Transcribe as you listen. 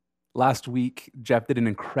Last week, Jeff did an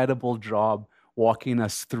incredible job walking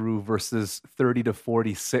us through verses 30 to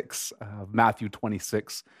 46 of Matthew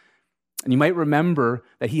 26. And you might remember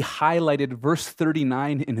that he highlighted verse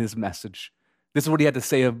 39 in his message. This is what he had to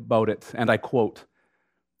say about it, and I quote,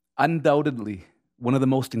 "Undoubtedly, one of the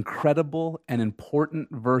most incredible and important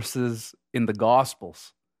verses in the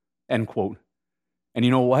Gospels," end quote. And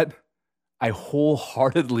you know what? I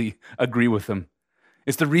wholeheartedly agree with him.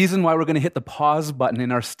 It's the reason why we're going to hit the pause button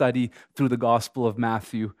in our study through the Gospel of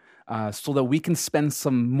Matthew, so that we can spend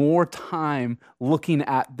some more time looking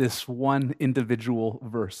at this one individual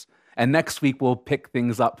verse. And next week, we'll pick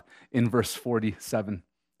things up in verse 47.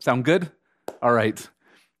 Sound good? All right.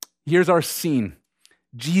 Here's our scene.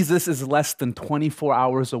 Jesus is less than 24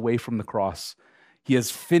 hours away from the cross. He has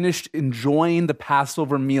finished enjoying the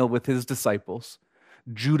Passover meal with his disciples.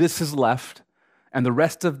 Judas has left, and the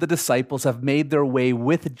rest of the disciples have made their way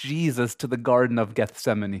with Jesus to the Garden of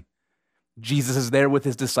Gethsemane. Jesus is there with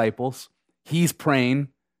his disciples. He's praying.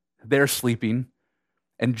 They're sleeping.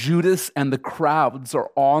 And Judas and the crowds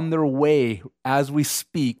are on their way as we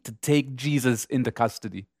speak to take Jesus into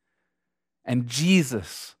custody. And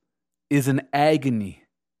Jesus is in agony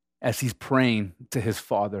as he's praying to his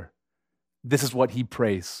Father. This is what he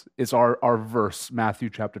prays. It's our verse, Matthew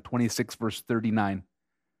chapter 26, verse 39.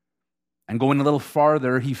 And going a little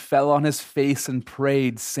farther, he fell on his face and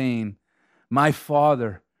prayed, saying, "My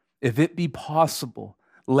Father, if it be possible,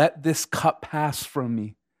 let this cup pass from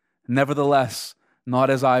me. Nevertheless, not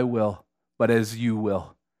as I will, but as you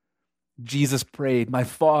will." Jesus prayed, "My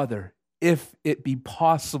Father, if it be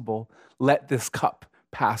possible, let this cup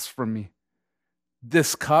pass from me."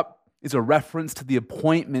 This cup is a reference to the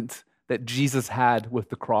appointment that Jesus had with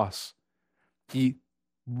the cross. He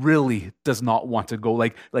really does not want to go,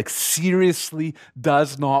 like seriously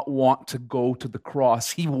does not want to go to the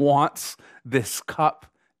cross. He wants this cup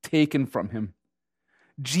taken from him.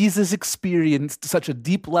 Jesus experienced such a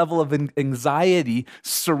deep level of anxiety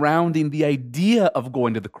surrounding the idea of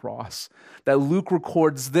going to the cross that Luke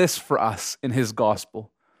records this for us in his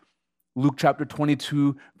gospel. Luke chapter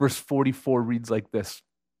 22, verse 44 reads like this.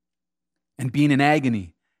 "And being in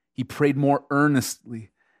agony, he prayed more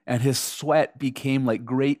earnestly, and his sweat became like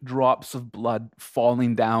great drops of blood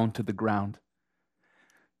falling down to the ground."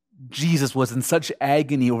 Jesus was in such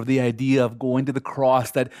agony over the idea of going to the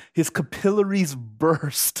cross that his capillaries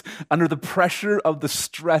burst under the pressure of the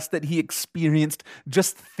stress that he experienced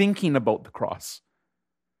just thinking about the cross.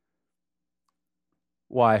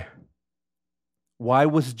 Why? Why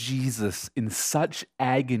was Jesus in such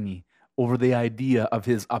agony over the idea of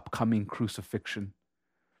his upcoming crucifixion?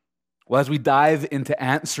 Well, as we dive into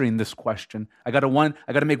answering this question, I got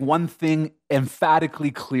to make one thing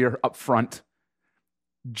emphatically clear up front.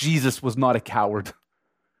 Jesus was not a coward.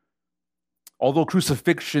 Although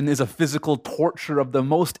crucifixion is a physical torture of the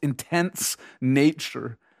most intense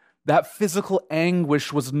nature, that physical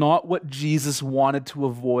anguish was not what Jesus wanted to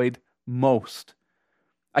avoid most.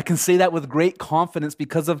 I can say that with great confidence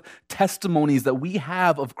because of testimonies that we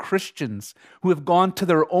have of Christians who have gone to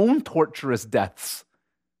their own torturous deaths,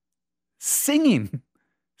 singing,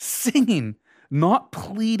 not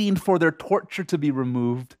pleading for their torture to be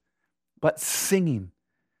removed, but singing.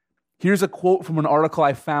 Here's a quote from an article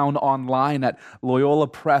I found online at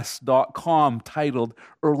loyolapress.com titled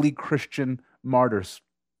 "Early Christian Martyrs."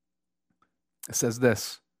 It says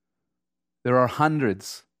this: "There are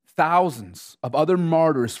hundreds, thousands of other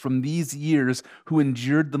martyrs from these years who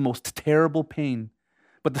endured the most terrible pain.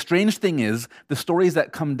 But the strange thing is, the stories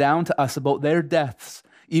that come down to us about their deaths,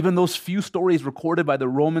 even those few stories recorded by the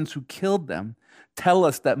Romans who killed them, tell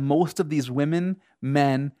us that most of these women,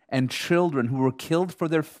 men, and children who were killed for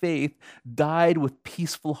their faith died with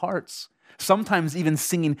peaceful hearts, sometimes even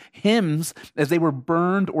singing hymns as they were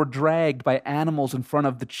burned or dragged by animals in front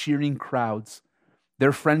of the cheering crowds.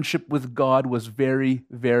 Their friendship with God was very,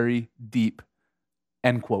 very deep."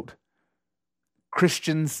 End quote.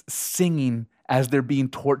 Christians singing as they're being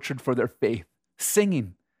tortured for their faith.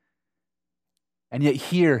 Singing. And yet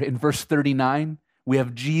here in verse 39, we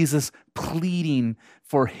have Jesus pleading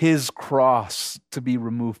for his cross to be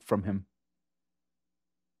removed from him.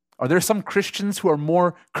 Are there some Christians who are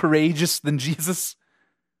more courageous than Jesus?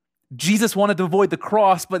 Jesus wanted to avoid the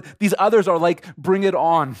cross, but these others are like, bring it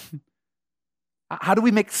on. How do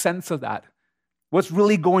we make sense of that? What's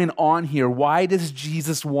really going on here? Why does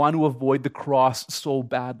Jesus want to avoid the cross so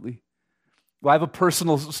badly? Well, I have a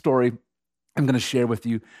personal story I'm going to share with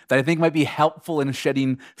you that I think might be helpful in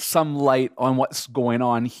shedding some light on what's going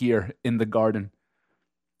on here in the garden.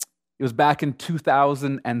 It was back in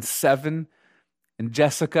 2007, and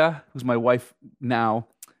Jessica, who's my wife now,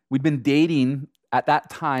 we'd been dating at that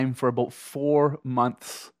time for about 4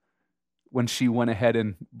 months when she went ahead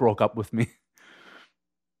and broke up with me.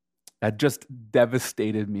 That just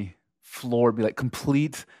devastated me, floored me, like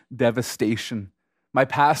complete devastation. My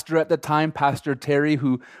pastor at the time, Pastor Terry,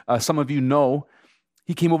 who some of you know,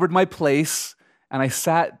 he came over to my place and I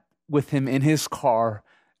sat with him in his car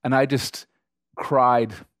and I just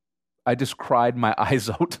cried. I just cried my eyes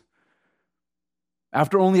out.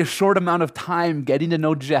 After only a short amount of time getting to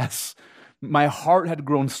know Jess, my heart had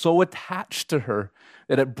grown so attached to her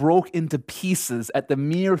that it broke into pieces at the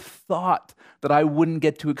mere thought that I wouldn't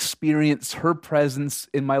get to experience her presence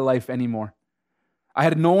in my life anymore. I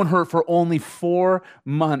had known her for only 4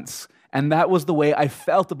 months, and that was the way I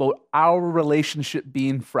felt about our relationship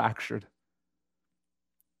being fractured.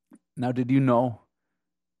 Now, did you know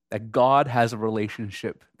that God has a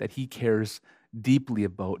relationship that He cares deeply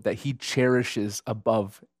about, that He cherishes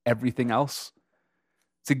above everything else?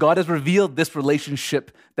 See, God has revealed this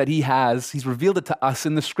relationship that He has. He's revealed it to us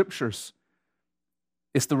in the Scriptures.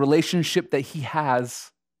 It's the relationship that He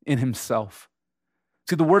has in Himself.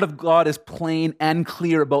 See, the Word of God is plain and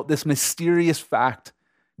clear about this mysterious fact.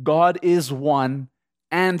 God is one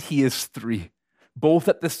and He is three, both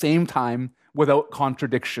at the same time without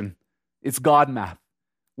contradiction. It's God math.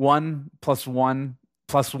 1 + 1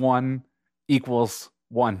 + 1 equals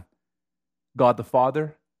 1. God the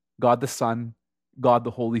Father, God the Son, God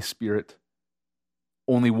the Holy Spirit.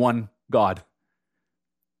 Only one God.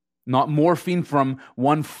 Not morphing from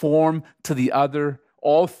one form to the other,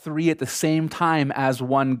 all three at the same time as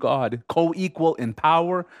one God. Co-equal in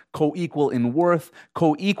power, co-equal in worth,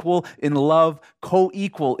 co-equal in love,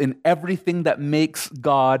 co-equal in everything that makes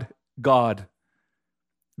God God.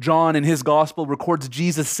 John in his gospel records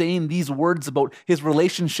Jesus saying these words about his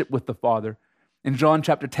relationship with the Father. In John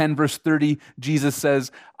chapter 10, verse 30, Jesus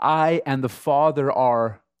says, I and the Father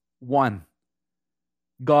are one.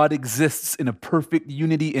 God exists in a perfect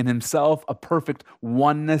unity in Himself, a perfect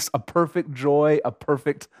oneness, a perfect joy, a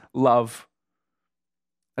perfect love.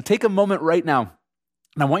 Now take a moment right now,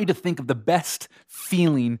 and I want you to think of the best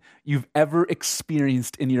feeling you've ever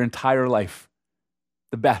experienced in your entire life.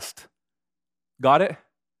 The best. Got it?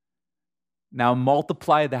 Now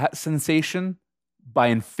multiply that sensation by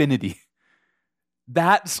infinity.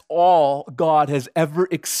 That's all God has ever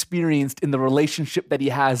experienced in the relationship that He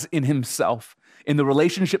has in Himself, in the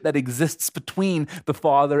relationship that exists between the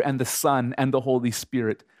Father and the Son and the Holy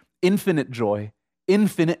Spirit. Infinite joy,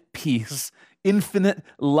 infinite peace, infinite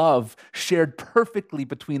love shared perfectly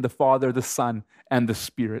between the Father, the Son, and the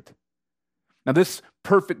Spirit. Now, this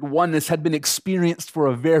perfect oneness had been experienced for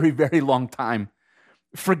a very, very long time.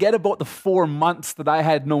 Forget about the 4 months that I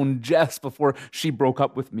had known Jess before she broke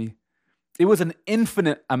up with me. It was an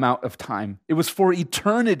infinite amount of time. It was for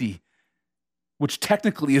eternity, which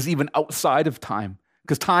technically is even outside of time,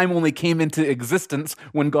 because time only came into existence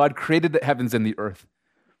when God created the heavens and the earth.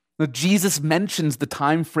 Now, Jesus mentions the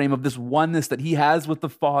time frame of this oneness that He has with the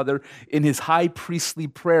Father in His high priestly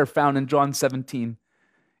prayer found in John 17.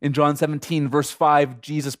 In John 17, verse 5,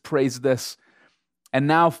 Jesus prays this, and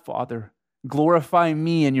now, Father, glorify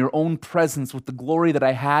me in your own presence with the glory that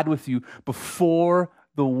I had with you before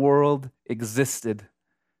the world existed.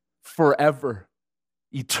 Forever,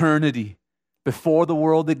 eternity, before the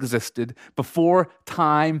world existed, before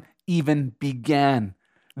time even began.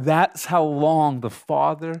 That's how long the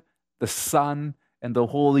Father, the Son, and the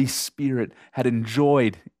Holy Spirit had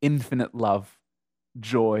enjoyed infinite love,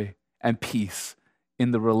 joy, and peace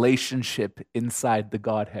in the relationship inside the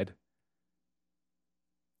Godhead.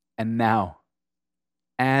 And now,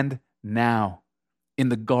 in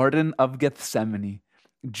the Garden of Gethsemane,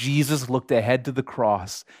 Jesus looked ahead to the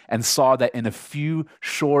cross and saw that in a few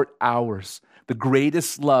short hours, the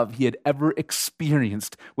greatest love He had ever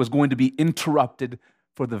experienced was going to be interrupted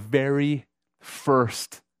for the very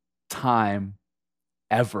first time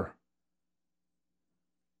ever.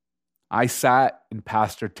 I sat in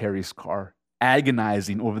Pastor Terry's car,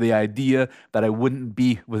 agonizing over the idea that I wouldn't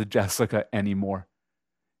be with Jessica anymore.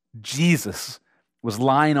 Jesus was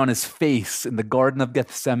lying on His face in the Garden of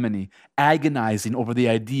Gethsemane, agonizing over the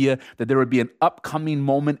idea that there would be an upcoming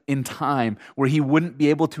moment in time where He wouldn't be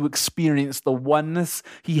able to experience the oneness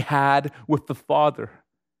He had with the Father.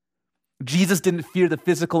 Jesus didn't fear the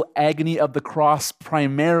physical agony of the cross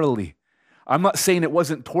primarily. I'm not saying it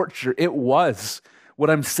wasn't torture, it was.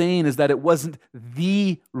 What I'm saying is that it wasn't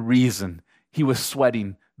the reason He was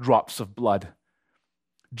sweating drops of blood.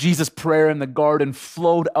 Jesus' prayer in the garden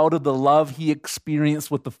flowed out of the love He experienced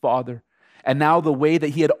with the Father. And now the way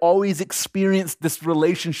that He had always experienced this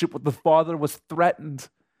relationship with the Father was threatened.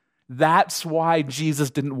 That's why Jesus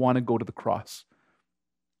didn't want to go to the cross.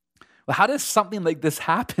 Well, how does something like this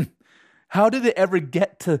happen? How did it ever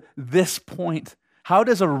get to this point? How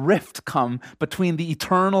does a rift come between the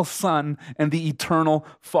eternal Son and the eternal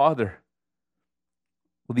Father?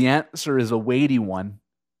 Well, the answer is a weighty one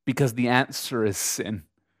because the answer is sin.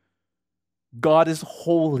 God is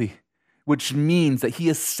holy, which means that he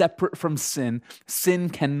is separate from sin. Sin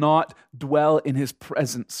cannot dwell in his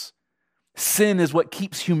presence. Sin is what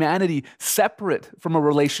keeps humanity separate from a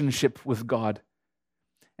relationship with God.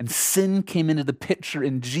 And sin came into the picture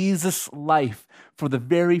in Jesus' life for the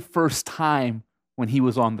very first time when he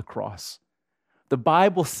was on the cross. The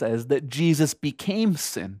Bible says that Jesus became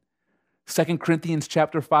sin. 2 Corinthians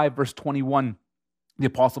chapter 5, verse 21, the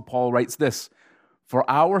Apostle Paul writes this, "For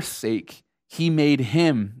our sake he made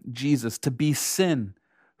him, Jesus, to be sin,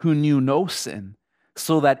 who knew no sin,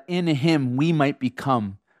 so that in him we might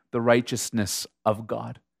become the righteousness of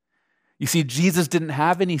God." You see, Jesus didn't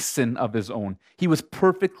have any sin of his own. He was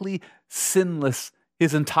perfectly sinless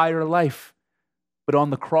his entire life. But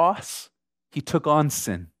on the cross, he took on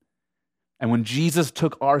sin. And when Jesus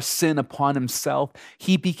took our sin upon himself,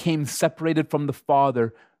 he became separated from the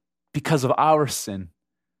Father because of our sin.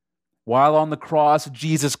 While on the cross,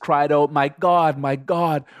 Jesus cried out, my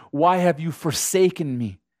God, why have you forsaken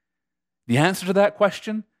me?" The answer to that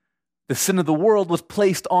question, the sin of the world was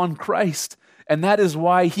placed on Christ, and that is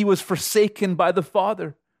why he was forsaken by the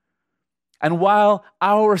Father. And while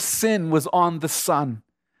our sin was on the Son,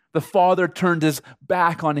 the Father turned his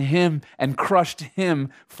back on him and crushed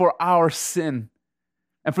him for our sin.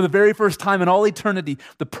 And for the very first time in all eternity,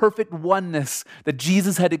 the perfect oneness that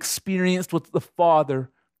Jesus had experienced with the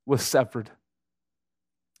Father was severed.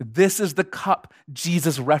 This is the cup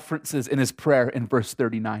Jesus references in his prayer in verse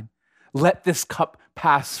 39. Let this cup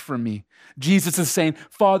pass from me. Jesus is saying,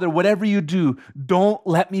 Father, whatever you do, don't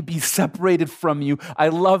let me be separated from you. I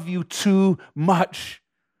love you too much.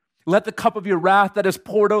 Let the cup of your wrath that is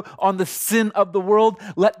poured out on the sin of the world,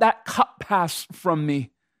 let that cup pass from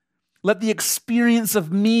me. Let the experience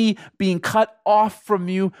of me being cut off from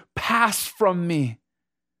you pass from me.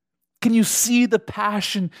 Can you see the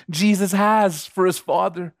passion Jesus has for his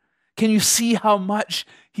Father? Can you see how much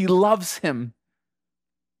he loves him?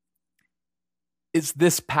 It's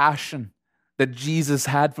this passion that Jesus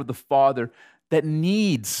had for the Father that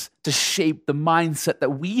needs to shape the mindset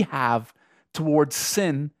that we have towards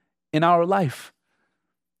sin in our life.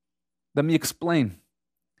 Let me explain.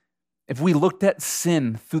 If we looked at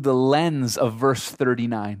sin through the lens of verse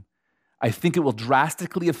 39, I think it will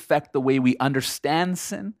drastically affect the way we understand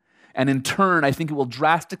sin. And in turn, I think it will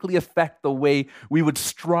drastically affect the way we would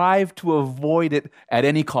strive to avoid it at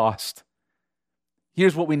any cost.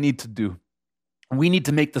 Here's what we need to do. We need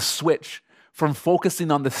to make the switch from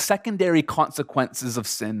focusing on the secondary consequences of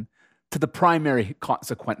sin to the primary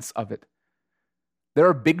consequence of it. There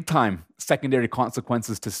are big-time secondary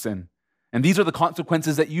consequences to sin. And these are the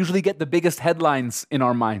consequences that usually get the biggest headlines in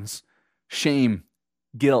our minds. Shame,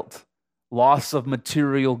 guilt, loss of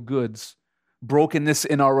material goods, brokenness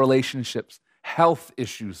in our relationships, health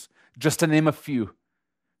issues, just to name a few.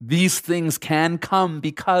 These things can come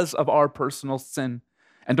because of our personal sin.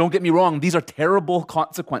 And don't get me wrong, these are terrible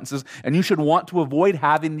consequences, and you should want to avoid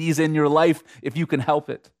having these in your life if you can help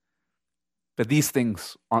it. But these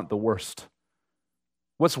things aren't the worst.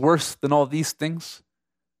 What's worse than all these things?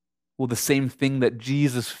 Well, the same thing that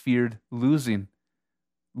Jesus feared losing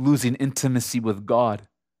intimacy with God.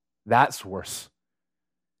 That's worse.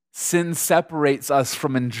 Sin separates us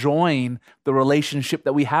from enjoying the relationship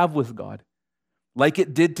that we have with God. Like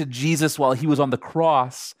it did to Jesus while he was on the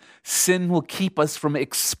cross, sin will keep us from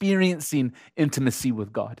experiencing intimacy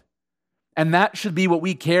with God. And that should be what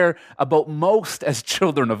we care about most as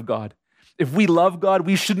children of God. If we love God,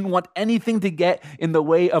 we shouldn't want anything to get in the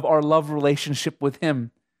way of our love relationship with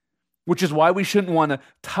him, which is why we shouldn't want to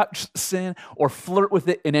touch sin or flirt with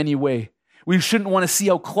it in any way. We shouldn't want to see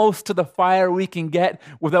how close to the fire we can get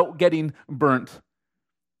without getting burnt.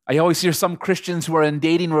 I always hear some Christians who are in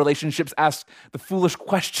dating relationships ask the foolish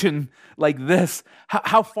question like this: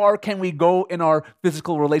 how far can we go in our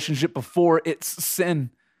physical relationship before it's sin?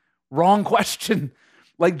 Wrong question.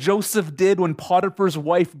 Like Joseph did when Potiphar's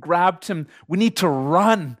wife grabbed him, we need to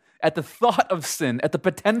run at the thought of sin, at the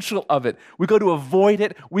potential of it. We got to avoid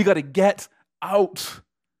it. We got to get out.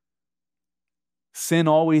 Sin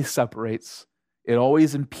always separates. It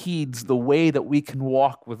always impedes the way that we can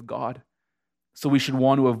walk with God. So we should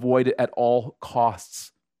want to avoid it at all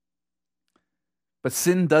costs. But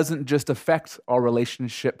sin doesn't just affect our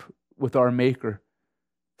relationship with our Maker.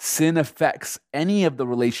 Sin affects any of the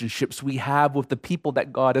relationships we have with the people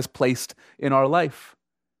that God has placed in our life.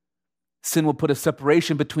 Sin will put a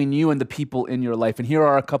separation between you and the people in your life. And here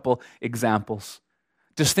are a couple examples.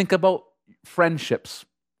 Just think about friendships.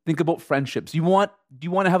 Think about friendships. Do you want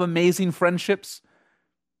to have amazing friendships?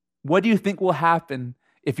 What do you think will happen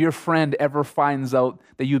if your friend ever finds out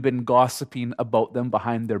that you've been gossiping about them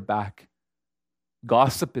behind their back?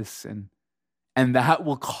 Gossip is sin. And that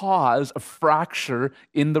will cause a fracture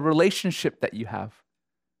in the relationship that you have.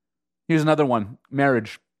 Here's another one,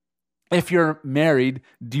 marriage. If you're married,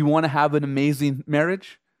 do you want to have an amazing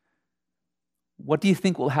marriage? What do you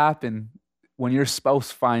think will happen when your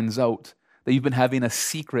spouse finds out that you've been having a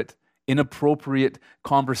secret, inappropriate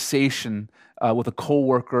conversation with a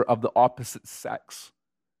coworker of the opposite sex?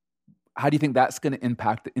 How do you think that's going to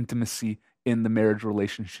impact the intimacy in the marriage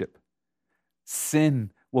relationship?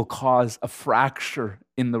 Sin will cause a fracture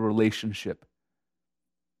in the relationship.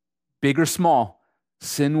 Big or small,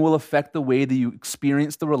 sin will affect the way that you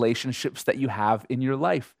experience the relationships that you have in your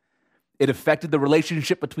life. It affected the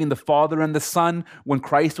relationship between the Father and the Son when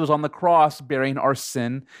Christ was on the cross bearing our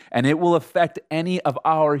sin, and it will affect any of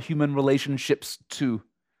our human relationships too.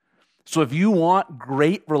 So if you want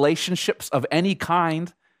great relationships of any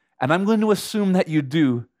kind, and I'm going to assume that you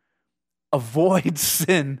do, avoid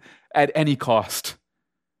sin at any cost.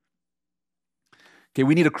 Okay,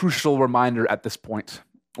 we need a crucial reminder at this point,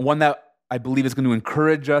 one that I believe is going to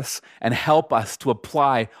encourage us and help us to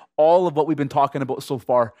apply all of what we've been talking about so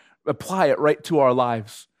far, apply it right to our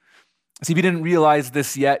lives. See, if you didn't realize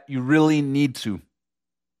this yet, you really need to.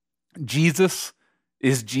 Jesus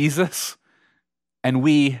is Jesus, and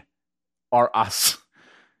we are us.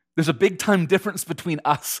 There's a big time difference between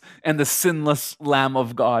us and the sinless Lamb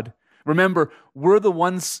of God. Remember, we're the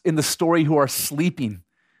ones in the story who are sleeping.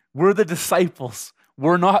 We're the disciples.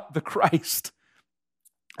 We're not the Christ.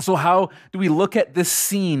 So how do we look at this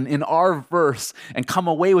scene in our verse and come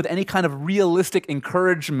away with any kind of realistic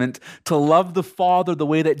encouragement to love the Father the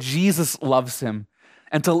way that Jesus loves him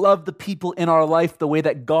and to love the people in our life the way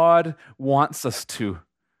that God wants us to?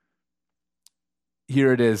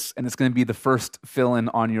 Here it is, and it's going to be the first fill-in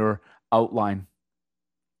on your outline.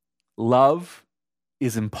 Love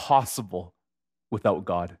is impossible without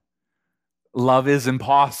God. Love is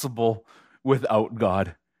impossible without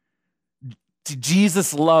God.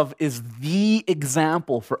 Jesus' love is the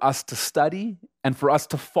example for us to study and for us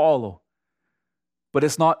to follow. But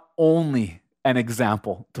it's not only an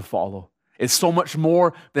example to follow. It's so much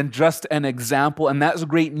more than just an example, and that's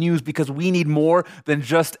great news because we need more than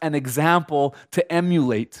just an example to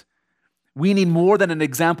emulate. We need more than an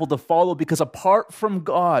example to follow because apart from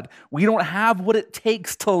God, we don't have what it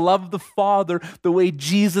takes to love the Father the way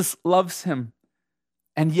Jesus loves him.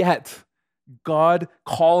 And yet, God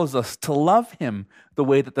calls us to love him the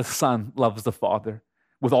way that the Son loves the Father,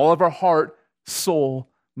 with all of our heart, soul,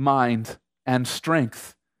 mind, and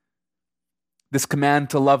strength. This command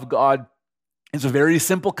to love God is a very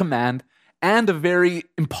simple command and a very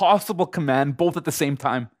impossible command, both at the same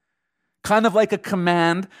time. Kind of like a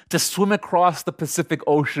command to swim across the Pacific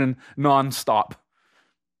Ocean nonstop.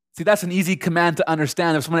 See, that's an easy command to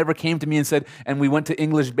understand. If someone ever came to me and said, and we went to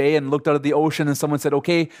English Bay and looked out at the ocean and someone said,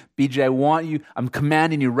 okay, BJ, I'm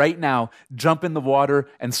commanding you right now, jump in the water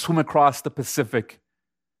and swim across the Pacific.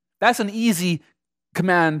 That's an easy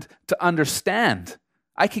command to understand.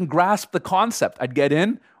 I can grasp the concept. I'd get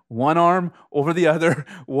in, one arm over the other,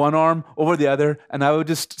 one arm over the other, and I would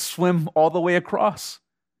just swim all the way across.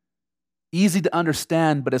 Easy to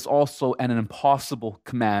understand, but it's also an impossible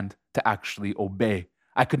command to actually obey.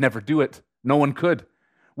 I could never do it. No one could.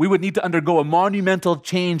 We would need to undergo a monumental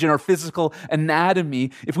change in our physical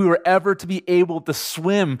anatomy if we were ever to be able to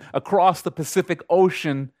swim across the Pacific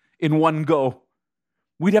Ocean in one go.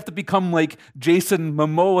 We'd have to become like Jason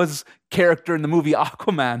Momoa's character in the movie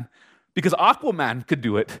Aquaman, because Aquaman could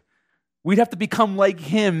do it. We'd have to become like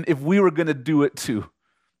him if we were going to do it too.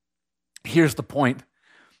 Here's the point.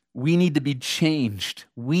 We need to be changed.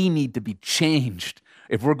 We need to be changed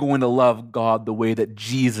if we're going to love God the way that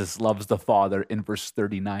Jesus loves the Father in verse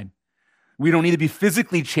 39. We don't need to be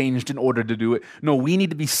physically changed in order to do it. No, we need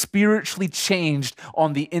to be spiritually changed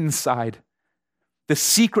on the inside. The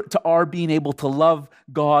secret to our being able to love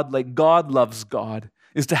God like God loves God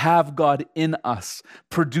is to have God in us,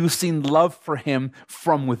 producing love for him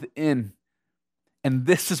from within. And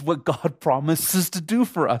this is what God promises to do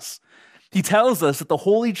for us. He tells us that the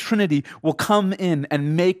Holy Trinity will come in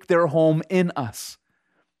and make their home in us.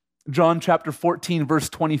 John chapter 14, verse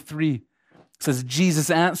 23 says, Jesus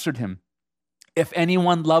answered him, "If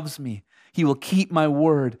anyone loves me, he will keep my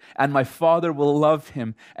word, and my Father will love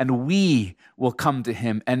him, and we will come to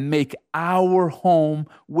him and make our home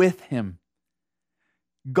with him."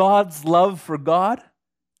 God's love for God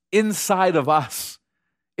inside of us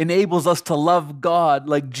enables us to love God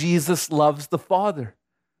like Jesus loves the Father.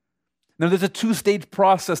 Now, there's a two-stage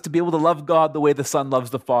process to be able to love God the way the Son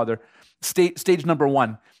loves the Father. Stage number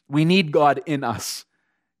one, we need God in us.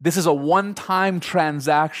 This is a one-time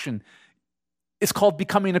transaction. It's called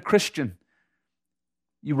becoming a Christian.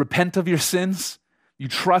 You repent of your sins, you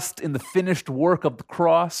trust in the finished work of the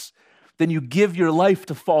cross, then you give your life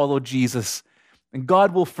to follow Jesus, and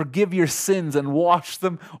God will forgive your sins and wash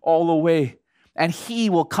them all away. And He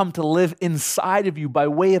will come to live inside of you by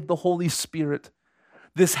way of the Holy Spirit.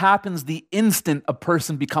 This happens the instant a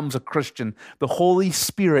person becomes a Christian. The Holy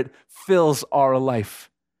Spirit fills our life.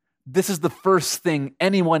 This is the first thing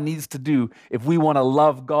anyone needs to do if we want to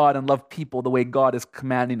love God and love people the way God is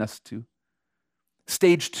commanding us to.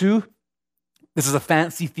 Stage two, this is a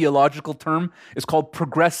fancy theological term, it's called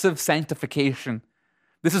progressive sanctification.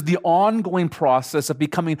 This is the ongoing process of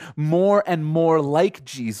becoming more and more like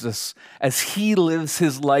Jesus as He lives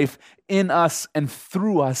His life in us and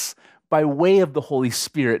through us by way of the Holy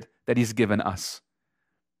Spirit that He's given us.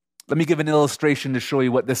 Let me give an illustration to show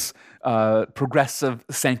you what this progressive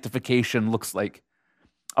sanctification looks like.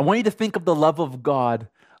 I want you to think of the love of God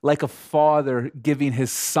like a father giving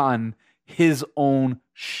his son his own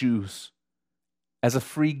shoes as a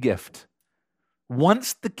free gift.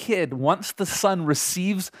 Once the son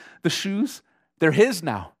receives the shoes, they're his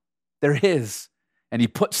now. They're his. And he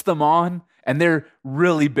puts them on, and they're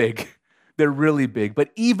really big. They're really big.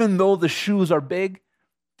 But even though the shoes are big,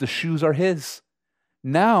 the shoes are his.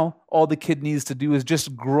 Now, all the kid needs to do is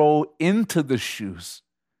just grow into the shoes.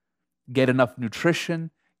 Get enough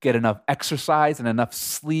nutrition, get enough exercise, and enough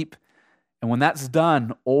sleep. And when that's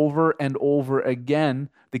done over and over again,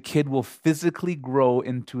 the kid will physically grow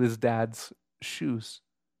into his dad's shoes.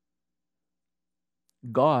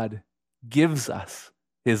 God gives us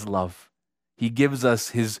His love. He gives us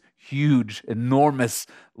His huge, enormous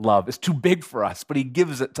love. It's too big for us, but He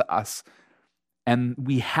gives it to us. And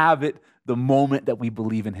we have it the moment that we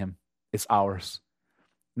believe in Him. It's ours.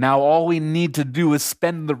 Now all we need to do is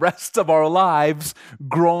spend the rest of our lives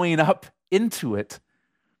growing up into it.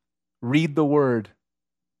 Read the Word,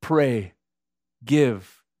 pray,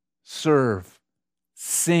 give, serve,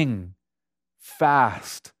 sing,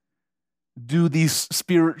 fast. Do these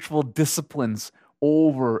spiritual disciplines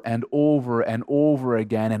over and over and over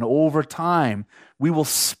again. And over time, we will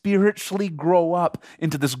spiritually grow up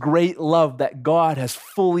into this great love that God has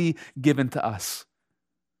fully given to us.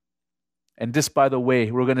 And just by the way,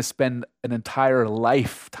 we're going to spend an entire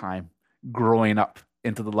lifetime growing up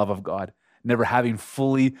into the love of God, never having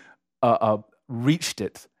fully reached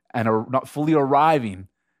it and are not fully arriving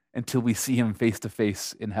until we see Him face to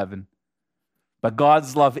face in heaven. But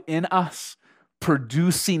God's love in us,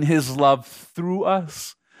 producing His love through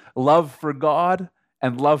us, love for God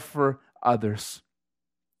and love for others.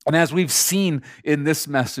 And as we've seen in this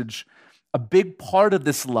message, a big part of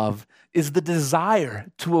this love is the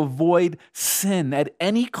desire to avoid sin at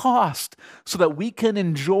any cost so that we can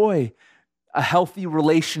enjoy a healthy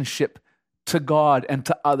relationship to God and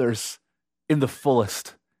to others in the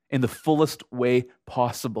fullest way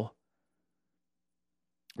possible.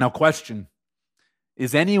 Now, question,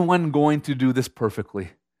 is anyone going to do this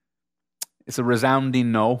perfectly? It's a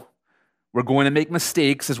resounding no. We're going to make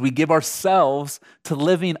mistakes as we give ourselves to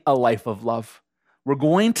living a life of love. We're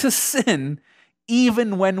going to sin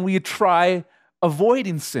even when we try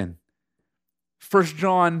avoiding sin. 1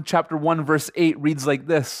 John chapter 1, verse 8 reads like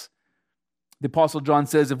this. The Apostle John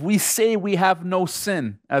says, if we say we have no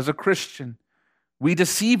sin as a Christian, we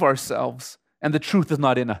deceive ourselves and the truth is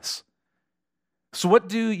not in us. So what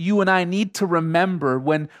do you and I need to remember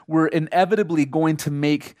when we're inevitably going to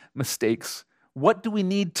make mistakes? What do we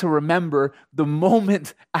need to remember the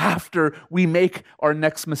moment after we make our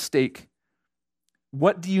next mistake?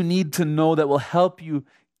 What do you need to know that will help you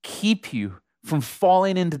keep you from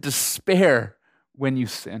falling into despair when you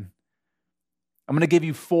sin? I'm going to give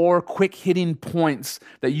you 4 quick hitting points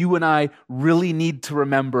that you and I really need to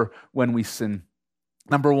remember when we sin.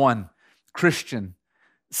 Number 1, Christian,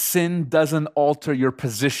 sin doesn't alter your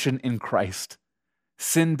position in Christ.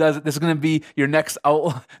 Sin doesn't. This is going to be your next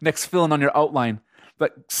fill-in on your outline.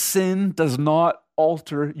 But sin does not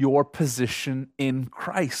alter your position in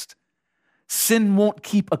Christ. Sin won't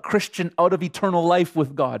keep a Christian out of eternal life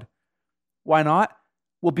with God. Why not?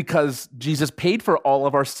 Well, because Jesus paid for all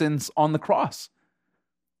of our sins on the cross.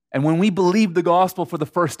 And when we believed the gospel for the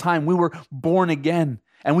first time, we were born again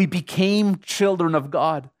and we became children of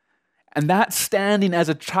God. And that standing as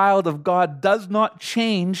a child of God does not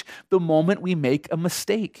change the moment we make a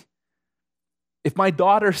mistake. If my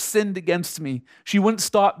daughter sinned against me, she wouldn't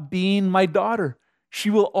stop being my daughter. She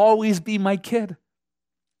will always be my kid.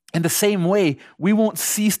 In the same way, we won't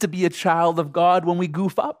cease to be a child of God when we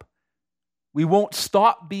goof up. We won't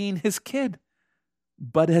stop being his kid.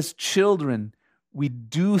 But as children, we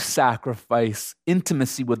do sacrifice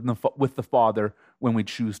intimacy with the Father when we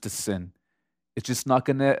choose to sin. It's just not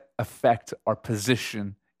going to affect our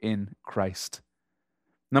position in Christ.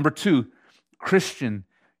 Number 2, Christian,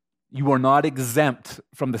 you are not exempt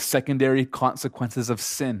from the secondary consequences of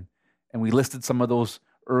sin. And we listed some of those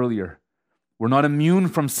earlier. We're not immune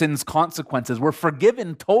from sin's consequences. We're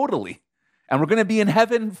forgiven totally. And we're going to be in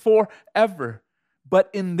heaven forever. But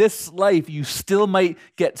in this life, you still might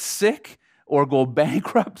get sick or go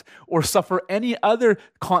bankrupt or suffer any other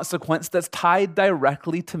consequence that's tied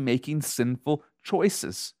directly to making sinful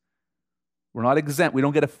choices. We're not exempt. We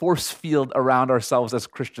don't get a force field around ourselves as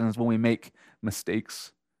Christians when we make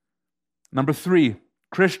mistakes. Number 3,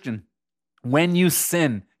 Christian, when you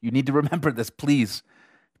sin, you need to remember this, please.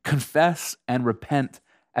 Confess and repent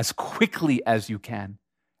as quickly as you can.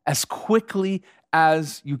 As quickly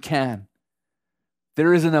as you can.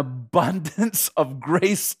 There is an abundance of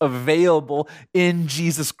grace available in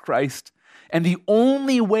Jesus Christ. And the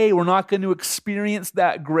only way we're not going to experience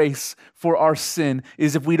that grace for our sin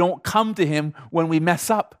is if we don't come to him when we mess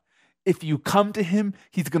up. If you come to him,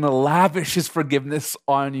 he's going to lavish his forgiveness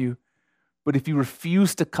on you. But if you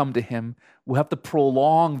refuse to come to him, we'll have to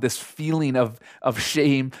prolong this feeling of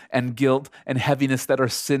shame and guilt and heaviness that our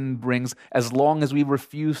sin brings as long as we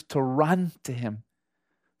refuse to run to him.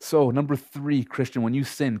 So, number 3, Christian, when you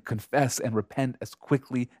sin, confess and repent as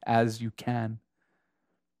quickly as you can.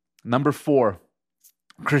 Number 4,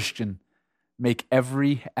 Christian, make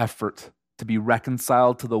every effort to be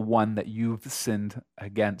reconciled to the one that you've sinned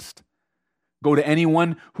against. Go to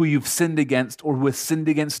anyone who you've sinned against or who has sinned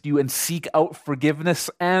against you and seek out forgiveness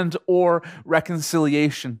and or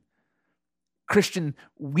reconciliation. Christian,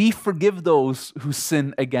 we forgive those who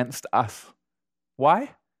sin against us.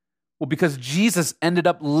 Why? Well, because Jesus ended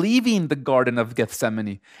up leaving the Garden of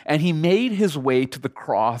Gethsemane and he made his way to the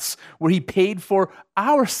cross where he paid for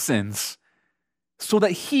our sins so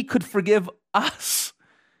that he could forgive us.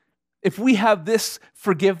 If we have this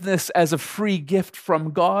forgiveness as a free gift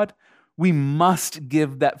from God, we must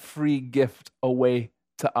give that free gift away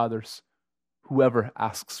to others, whoever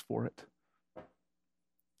asks for it.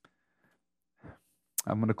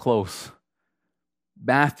 I'm going to close.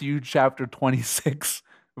 Matthew chapter 26,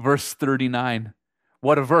 verse 39.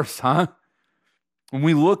 What a verse, huh? When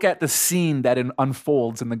we look at the scene that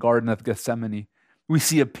unfolds in the Garden of Gethsemane, we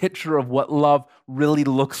see a picture of what love really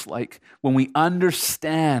looks like when we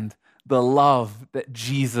understand the love that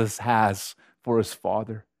Jesus has for his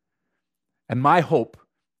Father. And my hope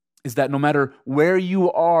is that no matter where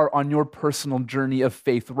you are on your personal journey of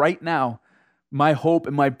faith right now, my hope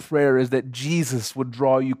and my prayer is that Jesus would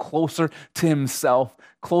draw you closer to himself,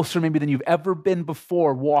 closer maybe than you've ever been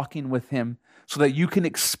before walking with him, so that you can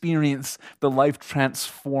experience the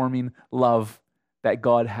life-transforming love that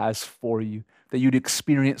God has for you, that you'd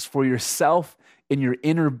experience for yourself in your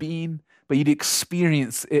inner being, but you'd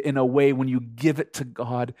experience it in a way when you give it to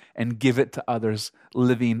God and give it to others,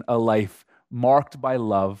 living a life marked by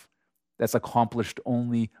love that's accomplished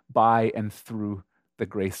only by and through the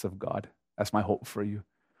grace of God. That's my hope for you.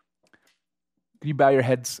 Can you bow your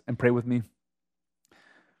heads and pray with me?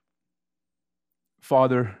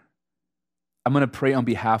 Father, I'm going to pray on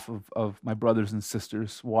behalf of my brothers and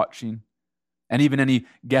sisters watching, and even any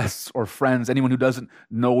guests or friends, anyone who doesn't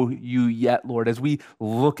know you yet, Lord, as we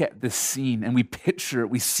look at this scene and we picture it,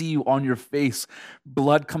 we see you on your face,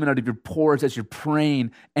 blood coming out of your pores as you're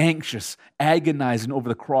praying, anxious, agonizing over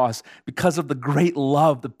the cross because of the great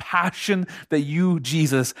love, the passion that you,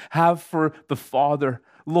 Jesus, have for the Father.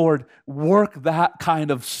 Lord, work that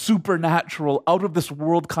kind of supernatural, out of this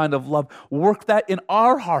world kind of love. Work that in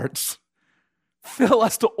our hearts. Fill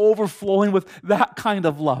us to overflowing with that kind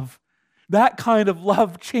of love. That kind of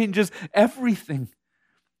love changes everything.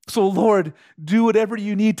 So, Lord, do whatever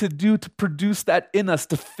you need to do to produce that in us,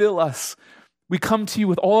 to fill us. We come to you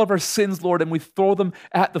with all of our sins, Lord, and we throw them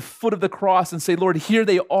at the foot of the cross and say, Lord, here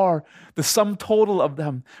they are, the sum total of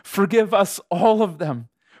them. Forgive us all of them.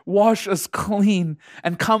 Wash us clean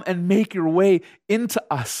and come and make your way into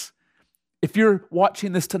us. If you're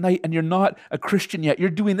watching this tonight and you're not a Christian yet, you're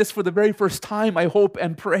doing this for the very first time, I hope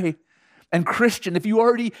and pray. And Christian, if you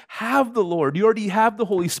already have the Lord, you already have the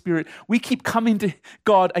Holy Spirit, we keep coming to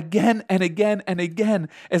God again and again and again.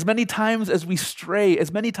 As many times as we stray,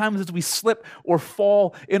 as many times as we slip or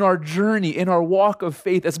fall in our journey, in our walk of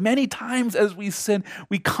faith, as many times as we sin,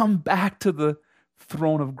 we come back to the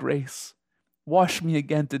throne of grace. Wash me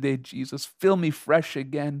again today, Jesus. Fill me fresh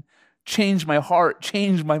again. Change my heart,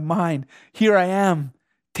 change my mind. Here I am,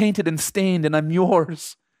 tainted and stained, and I'm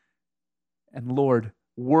yours. And Lord,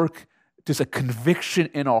 work just a conviction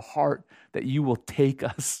in our heart that you will take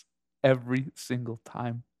us every single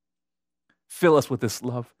time. Fill us with this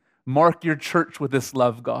love. Mark your church with this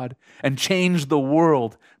love, God, and change the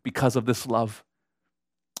world because of this love.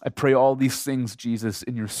 I pray all these things, Jesus,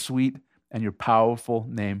 in your sweet and your powerful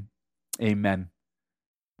name. Amen.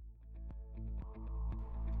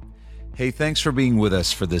 Hey, thanks for being with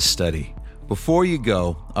us for this study. Before you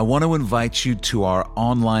go, I want to invite you to our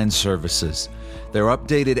online services. They're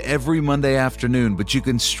updated every Monday afternoon, but you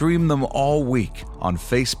can stream them all week on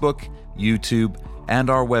Facebook, YouTube, and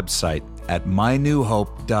our website at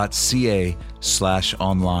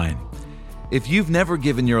mynewhope.ca/online. If you've never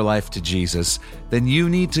given your life to Jesus, then you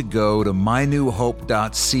need to go to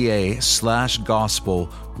mynewhope.ca/gospel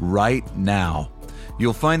right now.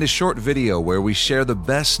 You'll find a short video where we share the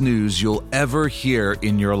best news you'll ever hear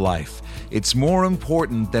in your life. It's more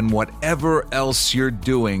important than whatever else you're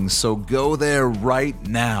doing, so go there right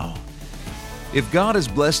now. If God has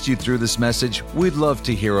blessed you through this message, we'd love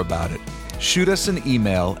to hear about it. Shoot us an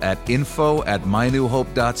email at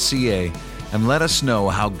info@mynewhope.ca and let us know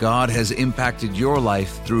how God has impacted your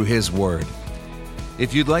life through His Word.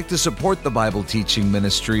 If you'd like to support the Bible teaching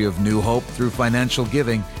ministry of New Hope through financial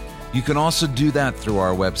giving, you can also do that through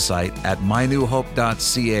our website at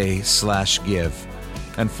mynewhope.ca/give.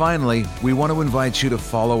 And finally, we want to invite you to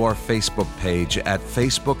follow our Facebook page at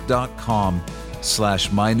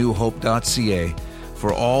facebook.com/mynewhope.ca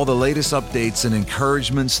for all the latest updates and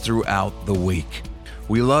encouragements throughout the week.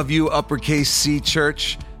 We love you, Uppercase C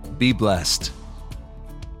Church. Be blessed.